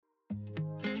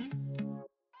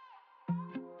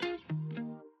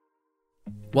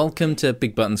Welcome to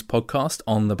Big Button's podcast,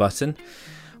 On the Button.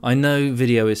 I know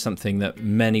video is something that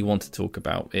many want to talk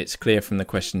about. It's clear from the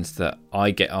questions that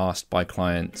I get asked by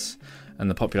clients and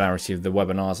the popularity of the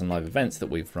webinars and live events that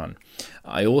we've run.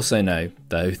 I also know,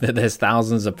 though, that there's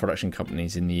thousands of production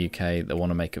companies in the UK that want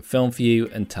to make a film for you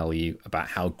and tell you about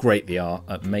how great they are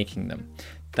at making them.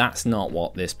 That's not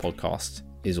what this podcast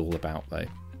is all about, though.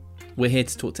 We're here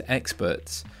to talk to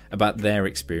experts about their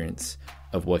experience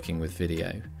of working with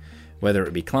video. Whether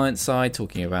it be client side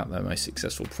talking about their most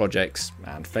successful projects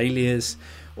and failures,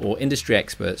 or industry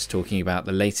experts talking about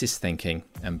the latest thinking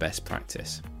and best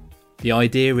practice. The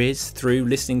idea is, through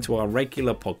listening to our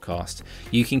regular podcast,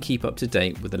 you can keep up to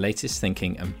date with the latest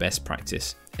thinking and best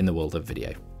practice in the world of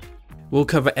video. We'll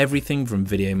cover everything from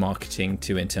video marketing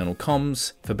to internal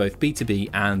comms for both B2B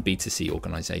and B2C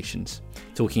organisations,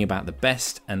 talking about the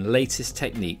best and latest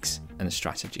techniques and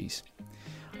strategies.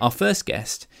 Our first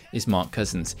guest is Mark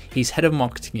Cousins. He's Head of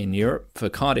Marketing in Europe for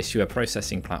card issuer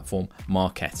processing platform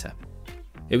Marqeta.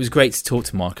 It was great to talk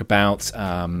to Mark about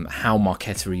how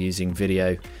Marqeta are using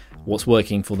video, what's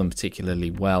working for them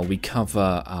particularly well. We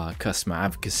cover customer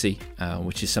advocacy,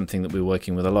 which is something that we're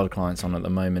working with a lot of clients on at the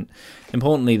moment.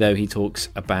 Importantly, though, he talks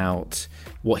about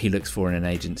what he looks for in an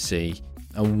agency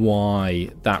and why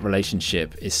that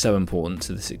relationship is so important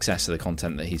to the success of the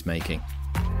content that he's making.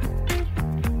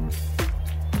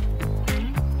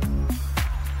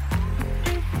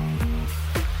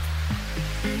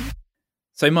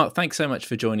 So, Mark, thanks so much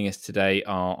for joining us today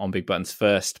on Big Button's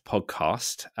first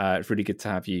podcast. It's really good to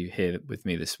have you here with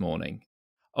me this morning.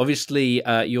 Obviously,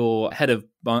 you're head of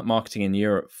marketing in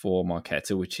Europe for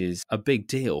Marqeta, which is a big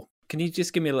deal. Can you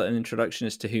just give me a little introduction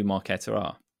as to who Marqeta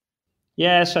are?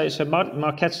 Yeah, so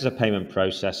Marqeta is a payment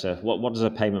processor. What does a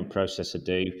payment processor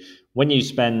do? When you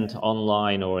spend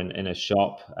online or in a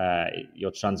shop,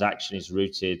 your transaction is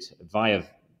routed via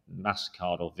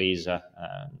MasterCard or Visa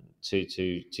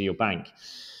to your bank.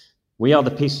 We are the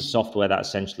piece of software that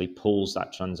essentially pulls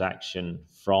that transaction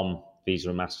from Visa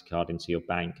and MasterCard into your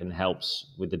bank and helps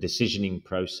with the decisioning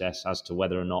process as to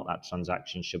whether or not that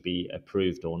transaction should be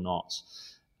approved or not.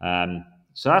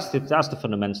 So that's the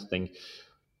fundamental thing.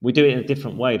 We do it in a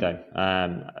different way, though.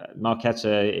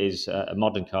 Marqeta is a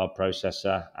modern card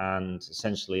processor, and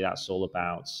essentially that's all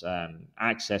about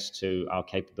access to our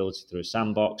capability through a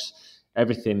sandbox,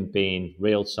 everything being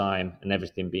real time and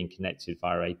everything being connected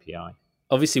via API.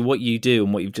 Obviously, what you do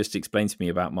and what you've just explained to me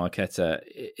about Marqeta,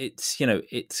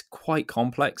 it's quite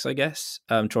complex, I guess.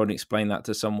 Trying to explain that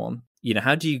to someone.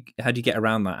 How do you get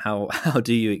around that? How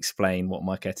do you explain what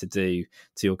Marqeta do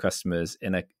to your customers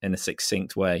in a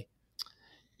succinct way?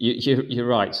 You're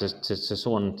right. To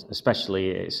someone,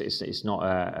 especially, it's not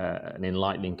an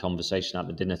enlightening conversation at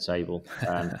the dinner table.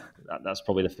 That's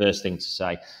probably the first thing to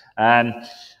say.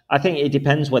 I think it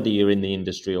depends whether you're in the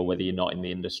industry or whether you're not in the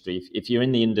industry. If you're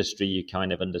in the industry, you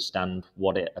kind of understand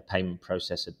what a payment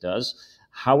processor does.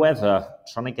 However,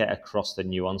 trying to get across the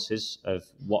nuances of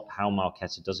how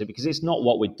Marqeta does it, because it's not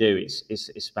what we do,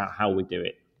 it's about how we do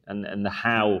it, and the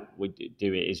how we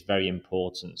do it is very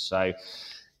important. So,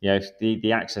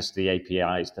 the access to the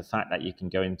APIs, the fact that you can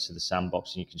go into the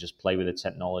sandbox and you can just play with the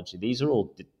technology, these are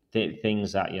all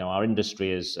things that our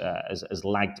industry has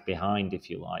lagged behind, if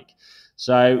you like.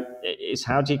 So it's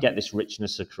how do you get this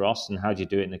richness across, and how do you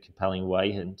do it in a compelling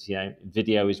way? And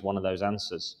video is one of those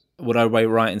answers. Would I be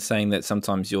right in saying that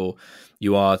sometimes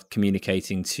you are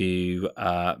communicating to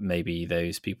maybe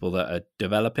those people that are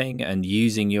developing and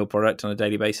using your product on a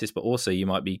daily basis, but also you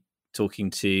might be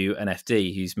talking to an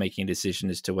FD who's making a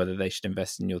decision as to whether they should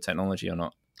invest in your technology or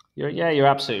not? You're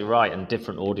absolutely right. And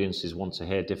different audiences want to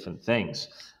hear different things.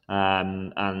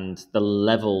 And the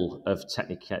level of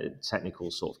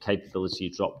technical sort of capability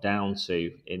you drop down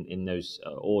to in those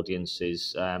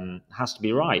audiences has to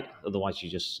be right. Otherwise, you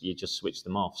just switch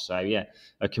them off. So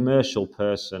a commercial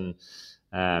person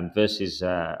versus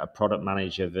a product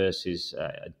manager versus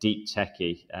a deep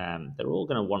techie, they're all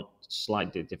going to want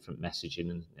slightly different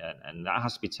messaging, and that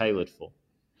has to be tailored for.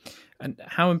 And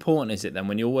how important is it then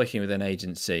when you're working with an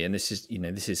agency, and this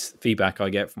is feedback I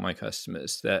get from my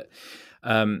customers, that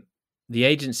the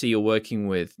agency you're working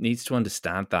with needs to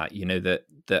understand that,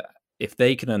 that if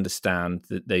they can understand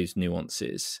those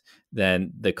nuances,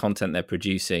 then the content they're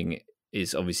producing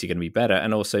is obviously going to be better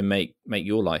and also make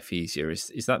your life easier.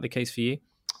 Is that the case for you?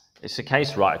 It's a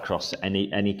case right across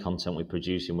any content we're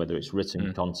producing, whether it's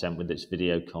written content, whether it's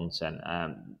video content.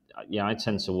 I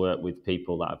tend to work with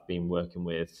people that I've been working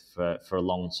with for a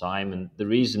long time, and the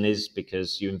reason is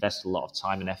because you invest a lot of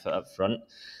time and effort up front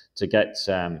to get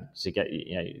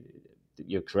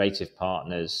your creative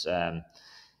partners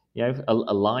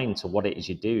align to what it is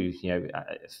you do.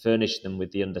 Furnish them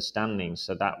with the understanding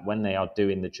so that when they are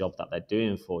doing the job that they're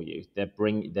doing for you, they're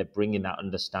bringing that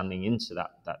understanding into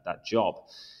that job.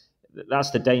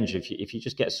 That's the danger. If you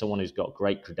just get someone who's got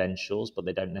great credentials but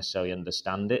they don't necessarily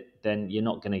understand it, then you're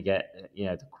not going to get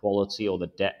the quality or the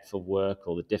depth of work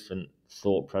or the different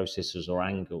thought processes or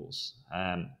angles.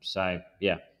 So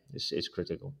yeah, it's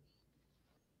critical.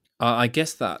 I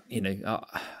guess that,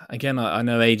 again, I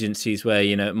know agencies where,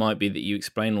 it might be that you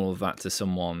explain all of that to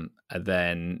someone and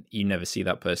then you never see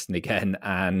that person again.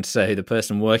 And so the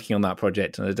person working on that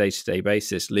project on a day-to-day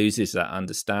basis loses that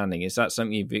understanding. Is that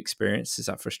something you've experienced? Is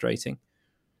that frustrating?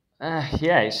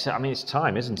 Yeah, it's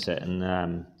time, isn't it?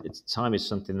 And time is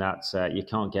something that you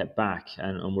can't get back,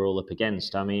 and we're all up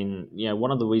against. I mean,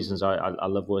 one of the reasons I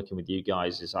love working with you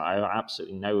guys is I have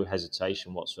absolutely no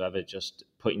hesitation whatsoever just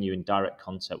putting you in direct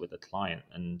contact with the client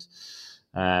and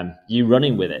you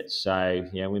running with it. So,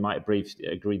 we might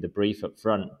agree the brief up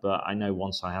front, but I know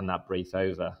once I hand that brief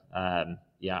over,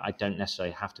 I don't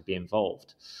necessarily have to be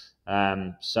involved.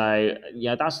 So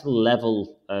that's the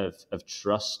level of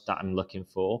trust that I'm looking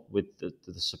for with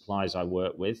the suppliers I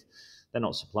work with. They're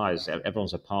not suppliers;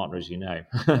 everyone's a partner, as you know.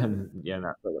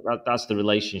 That's the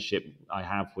relationship I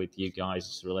have with you guys.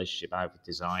 It's the relationship I have with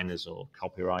designers or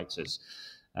copywriters.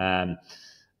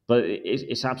 But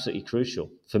it's absolutely crucial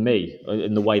for me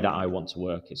in the way that I want to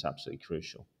work. It's absolutely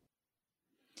crucial.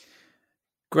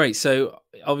 Great. So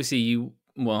obviously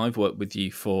I've worked with you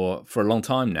for a long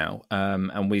time now,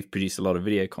 and we've produced a lot of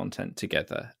video content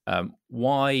together.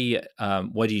 Why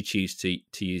do you choose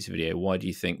to use video? Why do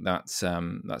you think that's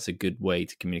a good way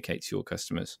to communicate to your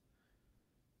customers?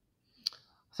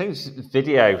 I think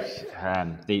video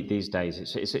these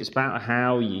days. It's about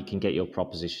how you can get your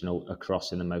proposition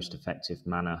across in the most effective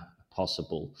manner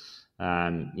possible.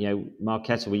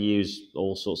 Marketo, we use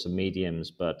all sorts of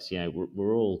mediums, but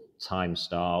we're all time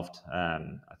starved. I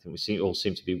think all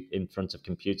seem to be in front of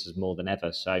computers more than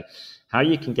ever. So, how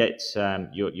you can get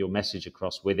your message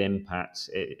across with impact?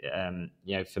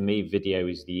 For me, video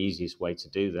is the easiest way to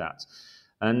do that.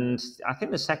 And I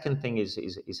think the second thing is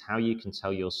how you can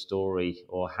tell your story,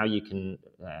 or how you can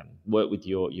work with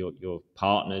your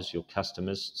partners, your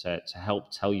customers to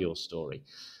help tell your story.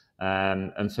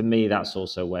 And for me, that's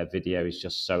also where video is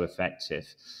just so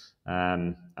effective.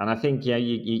 And I think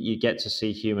you get to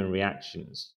see human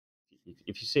reactions.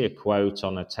 If you see a quote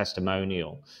on a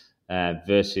testimonial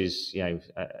versus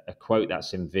a quote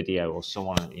that's in video, or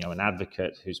someone an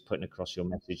advocate who's putting across your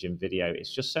message in video,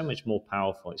 it's just so much more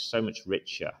powerful. It's so much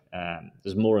richer.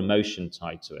 There's more emotion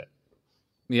tied to it.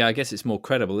 Yeah, I guess it's more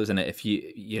credible, isn't it? If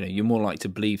you're more likely to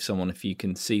believe someone if you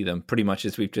can see them. Pretty much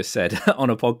as we've just said on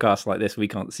a podcast like this, we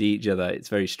can't see each other. It's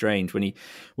very strange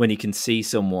when you can see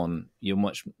someone. You're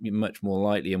much more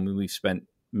likely. And we've spent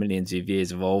millions of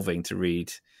years evolving to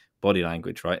read body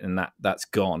language, right? And that's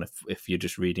gone if you're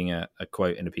just reading a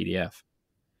quote in a PDF.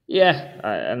 Yeah,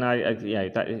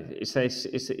 it's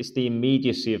the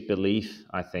immediacy of belief.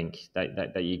 I think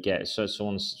that you get. So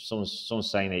someone's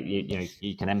saying that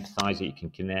you can empathize, you can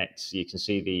connect, you can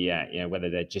see the whether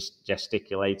they're just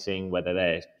gesticulating, whether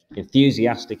they're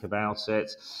enthusiastic about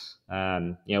it.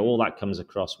 All that comes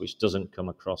across, which doesn't come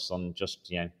across on just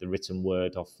the written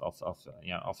word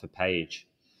off a page.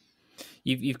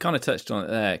 You've kind of touched on it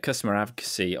there. Customer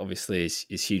advocacy obviously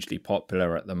is hugely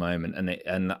popular at the moment,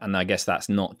 and I guess that's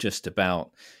not just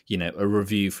about a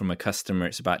review from a customer.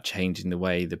 It's about changing the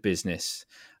way the business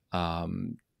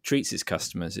treats its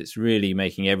customers. It's really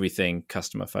making everything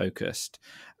customer focused.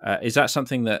 Is that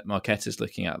something that Marketo is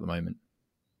looking at the moment?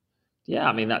 Yeah,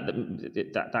 I mean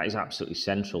that is absolutely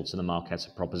central to the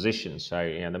Marketo proposition. So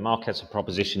the Marketo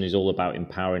proposition is all about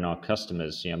empowering our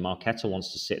customers. Marketo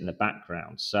wants to sit in the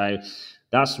background. So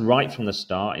that's right from the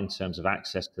start in terms of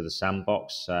access to the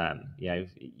sandbox.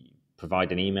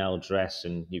 Provide an email address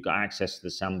and you've got access to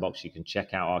the sandbox. You can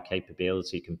check out our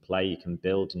capability. You can play, you can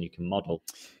build, and you can model.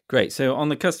 Great. So on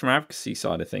the customer advocacy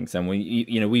side of things, then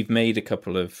we've made a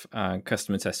couple of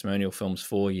customer testimonial films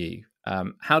for you.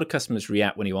 How do customers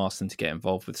react when you ask them to get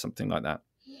involved with something like that?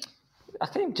 I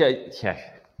think,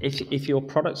 if your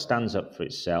product stands up for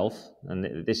itself,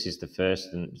 and this is the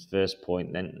first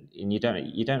point, then you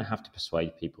don't have to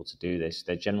persuade people to do this.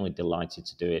 They're generally delighted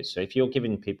to do it. So if you're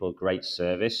giving people a great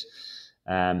service,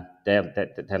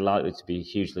 they're likely to be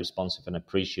hugely responsive and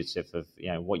appreciative of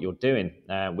what you're doing,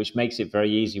 which makes it very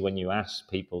easy when you ask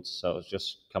people to sort of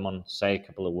just come on, say a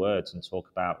couple of words and talk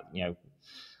about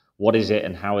what is it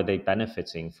and how are they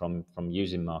benefiting from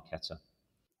using Marketo.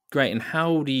 Great. And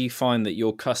how do you find that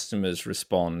your customers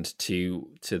respond to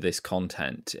this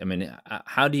content? I mean,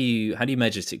 how do you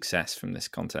measure success from this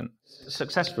content?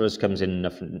 Success for us comes in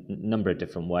a number of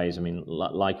different ways. I mean,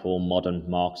 like all modern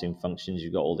marketing functions,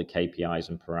 you've got all the KPIs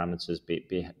and parameters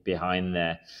behind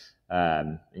there,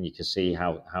 and you can see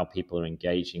how people are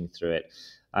engaging through it.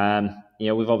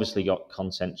 We've obviously got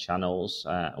content channels,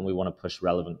 and we want to push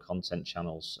relevant content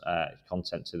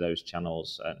to those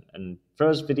channels. And for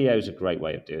us, video is a great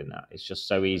way of doing that. It's just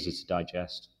so easy to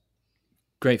digest.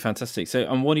 Great, fantastic. So,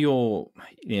 and what are your,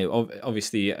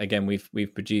 obviously, again,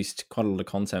 we've produced quite a lot of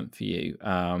content for you,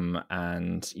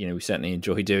 and we certainly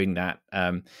enjoy doing that.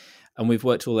 And we've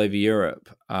worked all over Europe.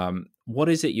 What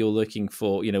is it you're looking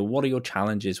for? What are your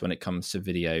challenges when it comes to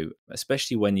video,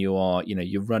 especially when you are,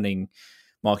 you're running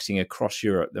marketing across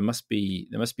Europe? There must be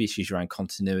issues around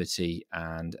continuity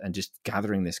and just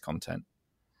gathering this content.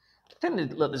 I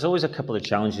think there's always a couple of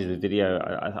challenges with video.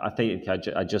 I think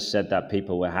I just said that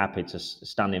people were happy to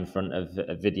stand in front of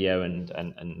a video and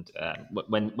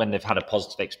when they've had a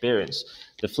positive experience.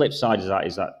 The flip side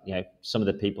is that some of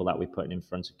the people that we put in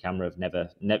front of camera have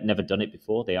never done it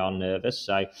before. They are nervous.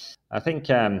 So I think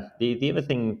the other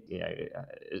thing,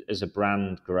 as a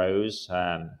brand grows,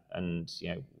 and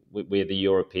we're the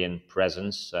European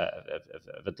presence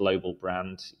of a global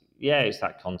brand. Yeah, it's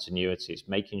that continuity. It's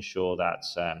making sure that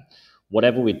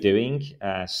whatever we're doing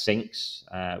syncs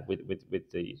with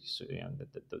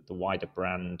the wider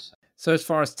brand. So, as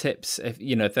far as tips, if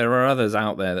there are others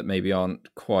out there that maybe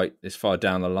aren't quite as far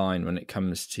down the line when it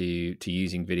comes to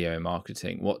using video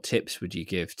marketing, what tips would you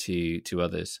give to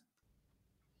others?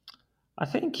 I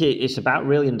think it's about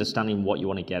really understanding what you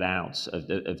want to get out of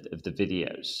the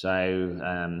videos.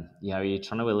 So, you're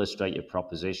trying to illustrate your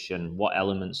proposition, what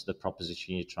elements of the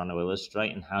proposition you're trying to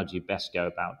illustrate, and how do you best go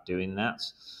about doing that?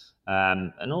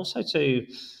 And also to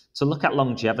look at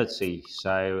longevity.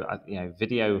 So,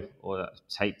 video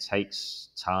takes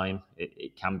time.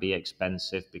 It can be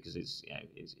expensive because it's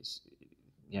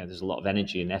there's a lot of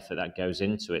energy and effort that goes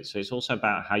into it. So it's also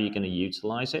about how you're going to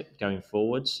utilize it going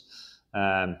forwards.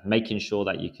 Making sure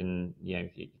that you can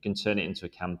turn it into a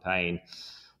campaign,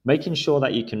 making sure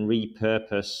that you can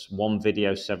repurpose one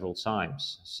video several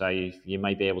times. So you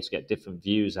may be able to get different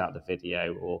views out of the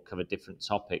video, or cover different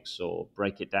topics, or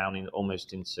break it down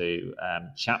almost into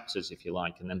chapters, if you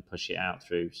like, and then push it out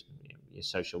through your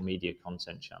social media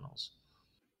content channels.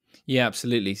 Yeah,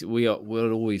 absolutely.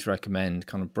 We'll always recommend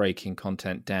kind of breaking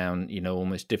content down,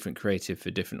 almost different creative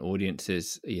for different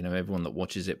audiences. Everyone that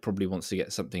watches it probably wants to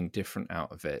get something different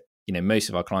out of it. Most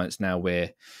of our clients now,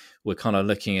 we're kind of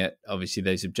looking at obviously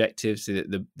those objectives.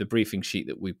 The briefing sheet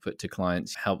that we put to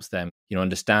clients helps them,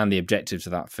 understand the objectives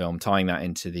of that film, tying that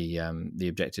into the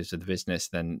objectives of the business,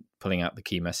 then pulling out the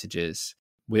key messages.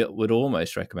 We would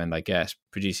almost recommend, I guess,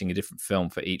 producing a different film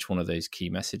for each one of those key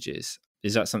messages.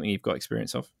 Is that something you've got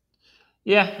experience of?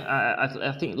 Yeah,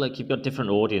 I think you've got different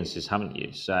audiences, haven't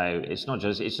you? So it's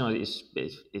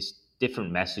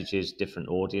different messages, different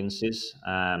audiences.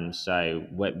 So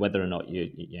whether or not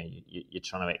you're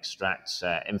trying to extract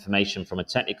information from a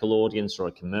technical audience or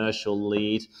a commercial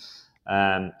lead.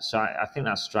 So I think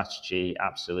that strategy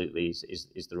absolutely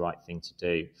is the right thing to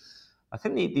do. I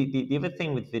think the other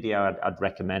thing with video I'd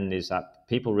recommend is that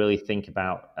people really think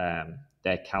about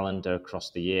their calendar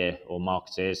across the year, or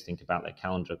marketers think about their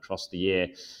calendar across the year.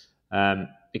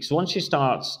 Because once you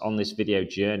start on this video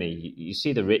journey, you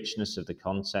see the richness of the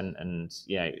content, and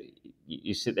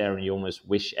you sit there and you almost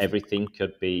wish everything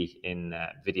could be in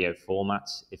video format,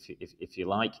 if you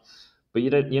like. But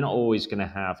you're not always going to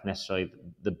have necessarily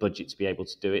the budget to be able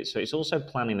to do it. So it's also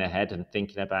planning ahead and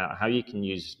thinking about how you can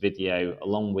use video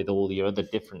along with all your other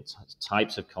different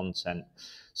types of content,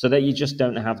 so that you just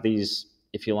don't have these,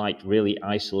 if you like, really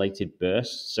isolated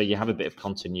bursts. So you have a bit of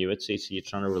continuity. So you're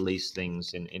trying to release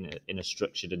things in a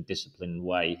structured and disciplined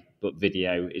way, but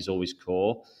video is always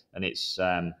core, and it's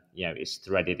it's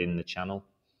threaded in the channel.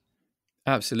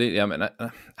 Absolutely. I mean,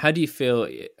 how do you feel?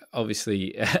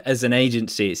 Obviously, as an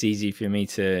agency, it's easy for me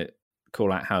to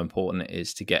call out how important it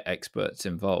is to get experts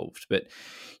involved. But,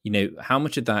 how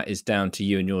much of that is down to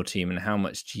you and your team, and how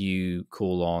much do you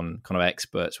call on kind of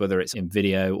experts, whether it's in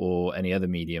video or any other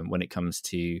medium, when it comes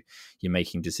to you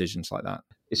making decisions like that?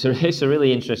 It's a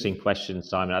really interesting question,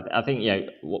 Simon. I think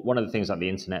one of the things that the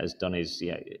internet has done is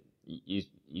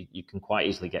you can quite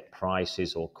easily get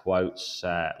prices or quotes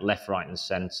left, right, and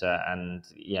centre, and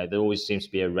there always seems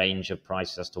to be a range of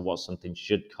prices as to what something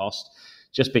should cost.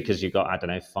 Just because you've got, I don't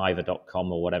know,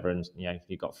 Fiverr.com or whatever, and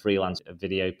you've got a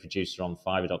video producer on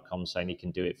Fiverr.com saying you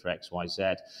can do it for X, Y,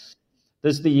 Z.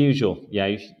 There's the usual,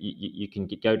 you can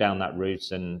go down that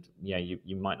route, and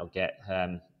you might not get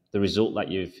the result that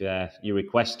you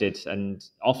requested. And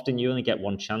often you only get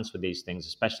one chance with these things,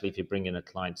 especially if you're bringing a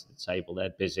client to the table. They're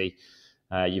busy.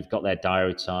 You've got their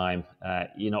diary time.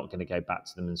 You're not going to go back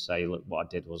to them and say, "Look, what I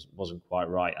did wasn't quite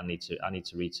right. I need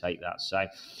to retake that." So,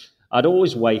 I'd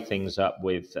always weigh things up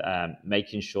with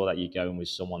making sure that you're going with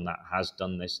someone that has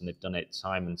done this and they've done it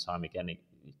time and time again.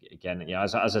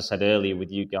 As I said earlier,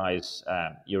 with you guys,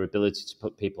 your ability to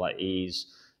put people at ease,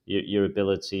 your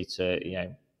ability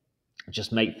to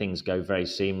just make things go very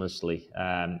seamlessly,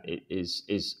 it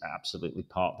is absolutely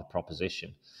part of the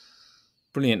proposition.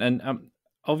 Brilliant. And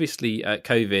obviously,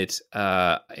 COVID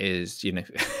is,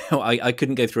 I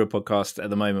couldn't go through a podcast at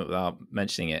the moment without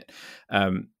mentioning it.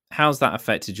 How's that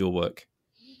affected your work?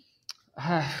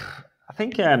 I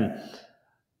think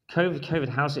COVID,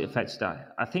 how's it affected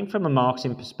that? I think from a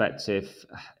marketing perspective,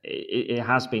 it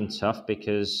has been tough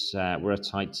because we're a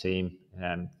tight team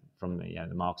from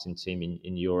the marketing team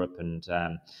in Europe, and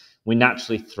we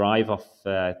naturally thrive off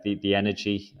the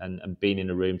energy and being in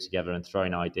a room together and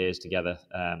throwing ideas together.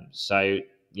 So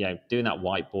doing that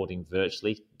whiteboarding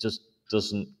virtually just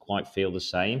doesn't quite feel the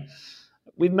same.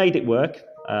 We've made it work,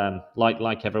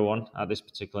 like everyone at this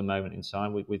particular moment in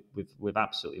time. We've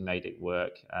absolutely made it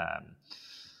work.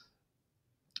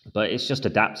 But it's just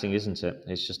adapting, isn't it?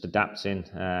 It's just adapting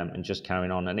and just carrying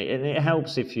on, and it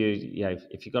helps if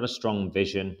you've got a strong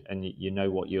vision and you know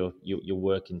what you're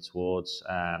working towards,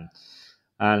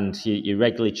 and you're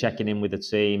regularly checking in with the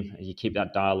team. You keep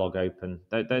that dialogue open.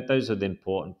 Those are the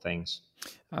important things.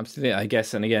 Absolutely, I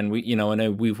guess. And again, I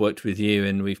know we've worked with you,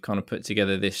 and we've kind of put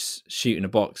together this shoot in a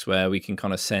box where we can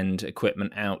kind of send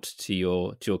equipment out to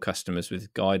your customers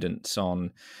with guidance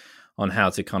on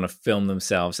how to kind of film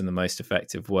themselves in the most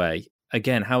effective way.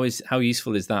 Again, how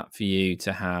useful is that for you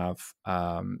to have,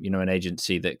 an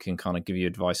agency that can kind of give you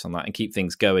advice on that and keep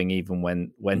things going even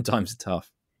when times are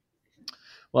tough?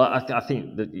 Well, I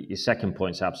think that your second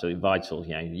point is absolutely vital.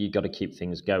 You've got to keep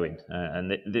things going,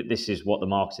 and this is what the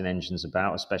marketing engine's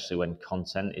about, especially when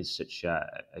content is such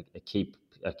a key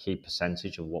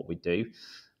percentage of what we do.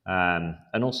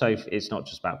 And also, it's not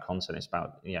just about content; it's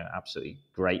about absolutely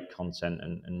great content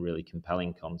and really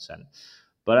compelling content.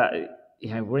 But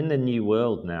we're in the new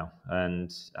world now, and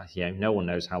no one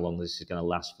knows how long this is going to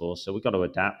last for. So we've got to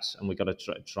adapt, and we've got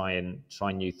to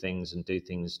try new things and do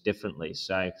things differently.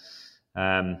 So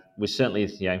we're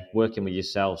certainly working with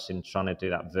yourselves in trying to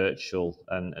do that virtual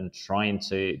and trying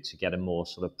to get a more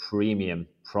sort of premium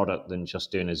product than just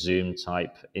doing a Zoom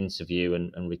type interview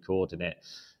and recording it.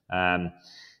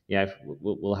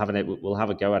 We'll have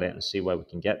a go at it and see where we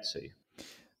can get to.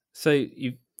 So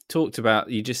you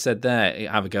just said there,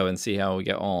 have a go and see how we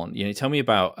get on. Tell me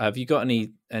about, have you got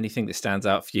anything that stands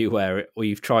out for you or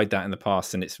you've tried that in the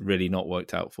past and it's really not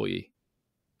worked out for you?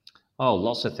 Oh,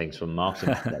 lots of things from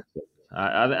marketing perspective.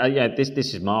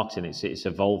 This is marketing. It's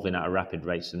evolving at a rapid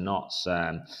rate and knots.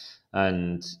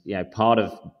 And part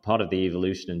of the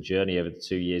evolution and journey over the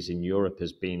 2 years in Europe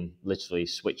has been literally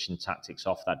switching tactics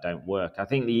off that don't work. I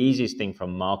think the easiest thing from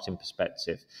a marketing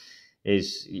perspective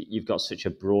is you've got such a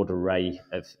broad array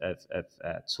of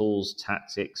tools,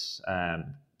 tactics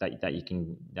that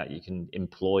you can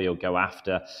employ or go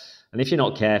after. And if you're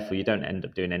not careful, you don't end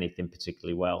up doing anything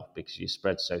particularly well because you're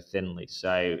spread so thinly.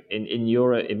 So in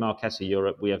Europe, in Marqeta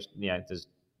Europe, we have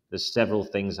there's several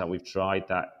things that we've tried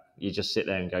that you just sit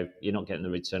there and go, you're not getting the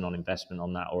return on investment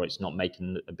on that, or it's not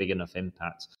making a big enough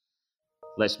impact.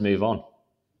 Let's move on.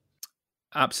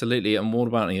 Absolutely. And what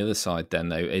about on the other side then,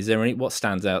 though? Is there what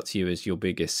stands out to you as your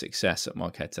biggest success at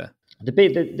Marqeta?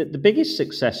 The biggest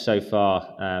success so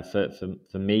far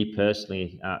for me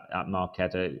personally at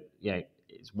Marqeta,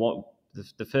 it's what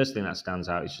the first thing that stands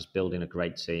out is just building a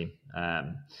great team.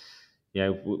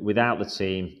 Without the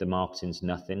team, the marketing's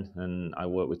nothing, and I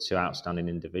work with two outstanding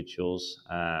individuals.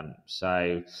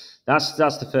 So that's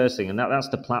the first thing, and that's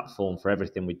the platform for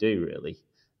everything we do, really.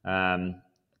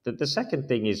 The second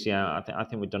thing is, I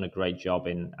think we've done a great job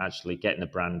in actually getting the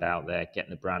brand out there,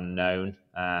 getting the brand known.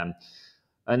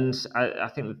 And I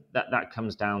think that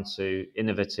comes down to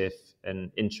innovative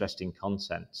and interesting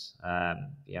content.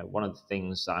 One of the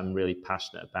things that I'm really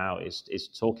passionate about is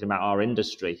talking about our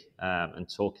industry and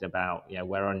talking about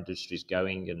where our industry is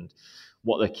going and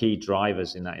what the key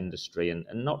drivers in that industry, and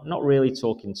not really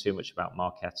talking too much about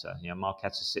Marqeta.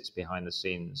 Marqeta sits behind the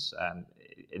scenes,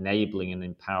 enabling and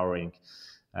empowering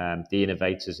the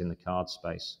innovators in the card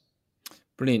space.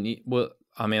 Brilliant. Well,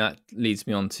 I mean, that leads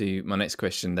me on to my next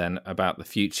question then about the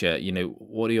future.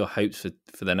 What are your hopes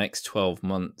for the next 12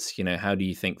 months? How do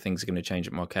you think things are going to change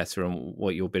at Marqeta, and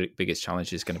what your biggest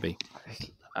challenge is going to be?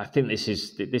 I think this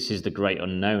is the great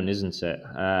unknown, isn't it?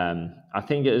 I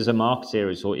think as a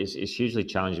marketer, it's hugely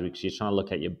challenging because you're trying to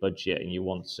look at your budget and you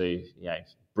want to,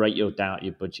 break your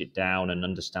budget down and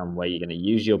understand where you're going to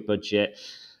use your budget.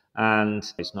 And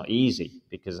it's not easy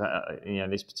because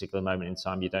this particular moment in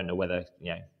time, you don't know whether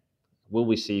will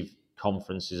we see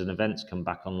conferences and events come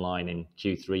back online in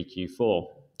Q3, Q4.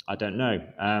 I don't know.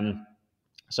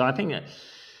 So I think that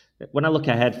when I look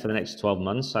ahead for the next 12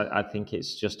 months, I think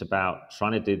it's just about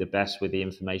trying to do the best with the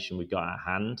information we've got at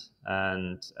hand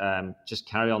and just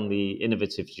carry on the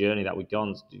innovative journey that we've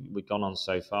gone on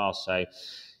so far. So,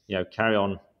 carry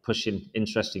on pushing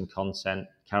interesting content,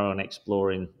 carry on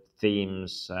exploring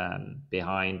themes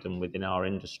behind and within our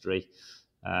industry.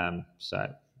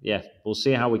 We'll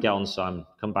see how we get on, Simon.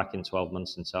 Come back in 12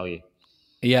 months and tell you.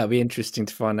 Yeah, it'll be interesting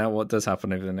to find out what does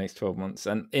happen over the next 12 months.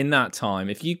 And in that time,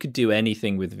 if you could do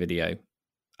anything with video,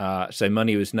 so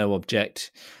money was no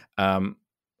object,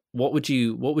 what would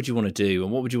you want to do,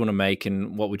 and what would you want to make,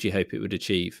 and what would you hope it would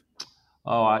achieve?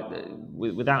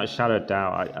 Without a shadow of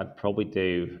doubt, I'd probably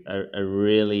do a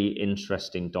really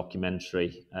interesting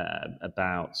documentary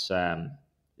about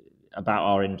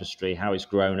our industry, how it's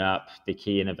grown up, the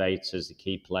key innovators, the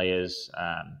key players,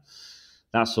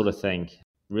 that sort of thing.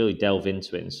 Really delve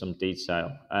into it in some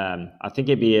detail. I think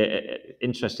it'd be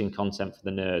interesting content for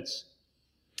the nerds.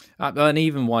 And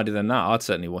even wider than that, I'd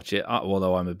certainly watch it,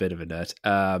 although I'm a bit of a nerd.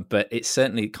 But it's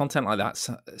certainly content like that's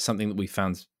something that we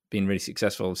found been really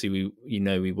successful. Obviously,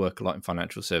 we work a lot in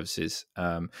financial services,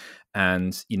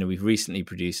 and we've recently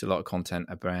produced a lot of content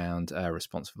around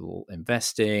responsible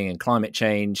investing and climate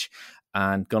change,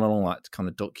 and gone along that kind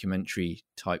of documentary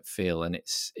type feel, and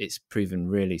it's proven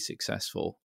really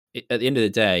successful. At the end of the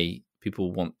day,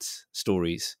 people want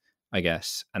stories, I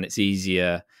guess, and it's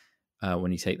easier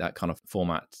when you take that kind of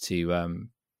format to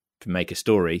make a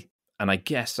story. And I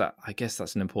guess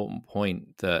that's an important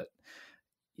point, that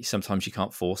sometimes you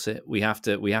can't force it. We have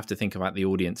to think about the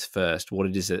audience first. What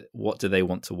do they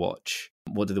want to watch?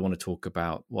 What do they want to talk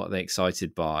about? What are they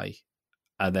excited by?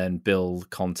 And then build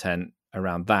content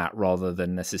around that, rather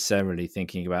than necessarily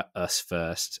thinking about us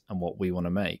first and what we want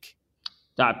to make.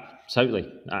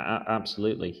 Totally,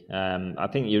 absolutely. I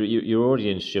think your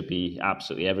audience should be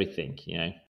absolutely everything.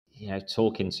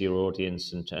 Talking to your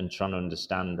audience and trying to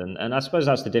understand, and I suppose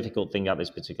that's the difficult thing at this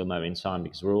particular moment in time,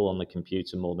 because we're all on the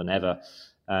computer more than ever,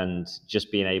 and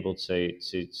just being able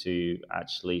to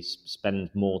actually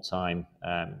spend more time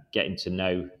getting to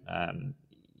know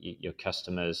your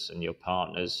customers and your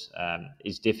partners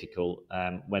is difficult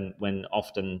when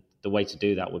often the way to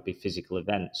do that would be physical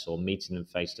events or meeting them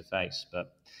face to face.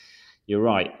 But you're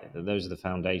right; those are the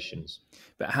foundations.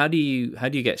 But how do you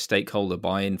get stakeholder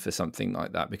buy-in for something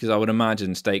like that? Because I would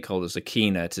imagine stakeholders are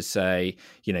keener to say,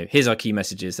 here's our key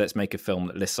messages, let's make a film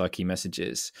that lists our key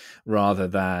messages, rather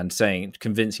than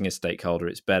convincing a stakeholder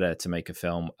it's better to make a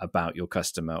film about your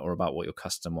customer or about what your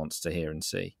customer wants to hear and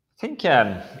see. I think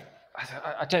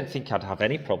I don't think I'd have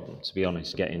any problem, to be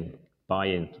honest, getting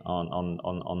buy-in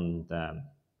on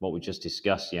what we just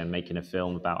discussed, making a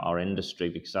film about our industry,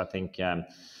 because I think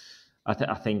I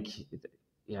think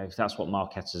that's what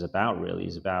Marketter's is about. Really,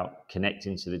 is about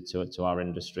connecting to our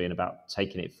industry and about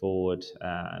taking it forward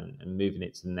and moving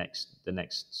it to the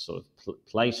next sort of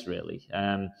place, really.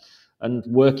 And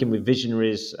working with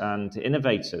visionaries and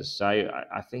innovators. So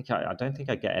I don't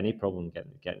think I get any problem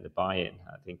getting the buy-in.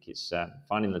 I think it's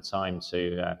finding the time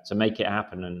to make it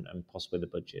happen and possibly the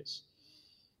budgets.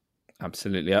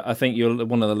 Absolutely. I think you're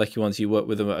one of the lucky ones. You work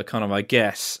with them at a kind of, I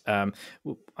guess,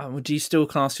 do you still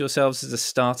class yourselves as a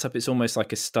startup? It's almost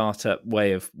like a startup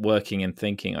way of working and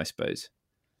thinking, I suppose.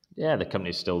 Yeah, the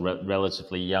company's still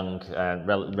relatively young,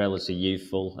 relatively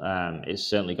youthful. It's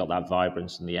certainly got that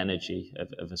vibrance and the energy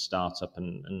of a startup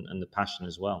and the passion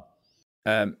as well.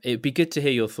 It'd be good to hear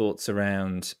your thoughts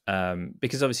around,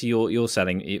 because obviously you're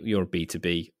a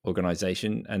B2B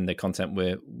organization, and the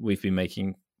content we've been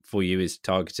making for you is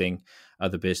targeting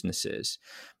other businesses.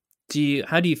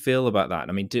 How do you feel about that?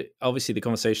 I mean, obviously the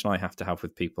conversation I have to have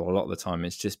with people a lot of the time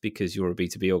is, just because you're a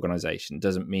B2B organization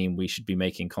doesn't mean we should be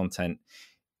making content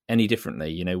any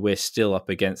differently. We're still up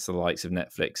against the likes of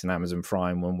Netflix and Amazon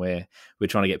Prime when we're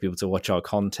trying to get people to watch our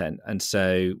content, and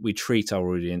so we treat our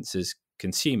audience as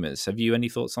consumers. Have you any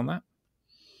thoughts on that?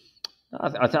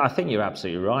 I think you're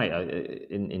absolutely right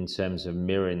in terms of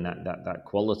mirroring that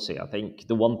quality. I think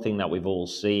the one thing that we've all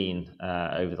seen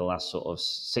over the last sort of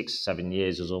 6 or 7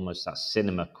 years is almost that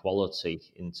cinema quality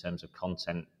in terms of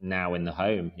content now in the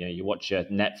home. You watch a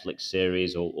Netflix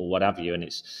series or what have you, and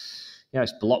it's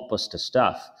blockbuster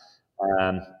stuff.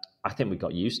 I think we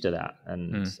got used to that,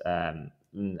 and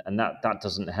and that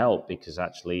doesn't help, because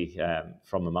actually,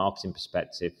 from a marketing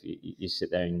perspective, you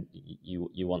sit there and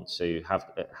you want to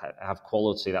have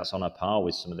quality that's on a par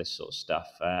with some of this sort of stuff.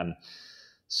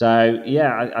 So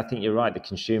yeah, I think you're right. The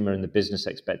consumer and the business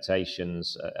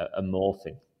expectations are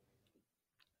morphing.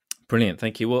 Brilliant.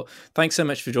 Thank you. Well, thanks so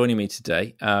much for joining me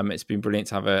today. It's been brilliant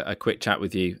to have a quick chat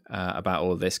with you about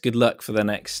all of this. Good luck for the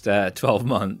next 12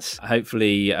 months.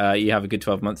 Hopefully you have a good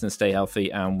 12 months and stay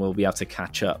healthy, and we'll be able to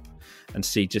catch up and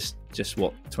see just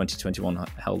what 2021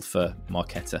 held for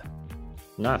Marqeta.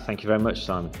 No, thank you very much,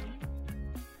 Simon.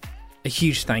 A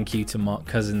huge thank you to Mark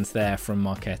Cousins there from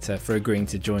Marqeta for agreeing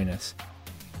to join us.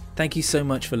 Thank you so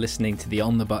much for listening to the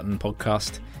On the Button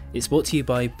podcast. It's brought to you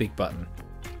by Big Button.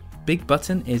 Big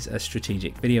Button is a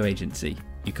strategic video agency.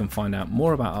 You can find out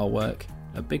more about our work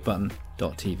at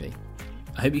bigbutton.tv.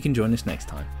 I hope you can join us next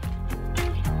time.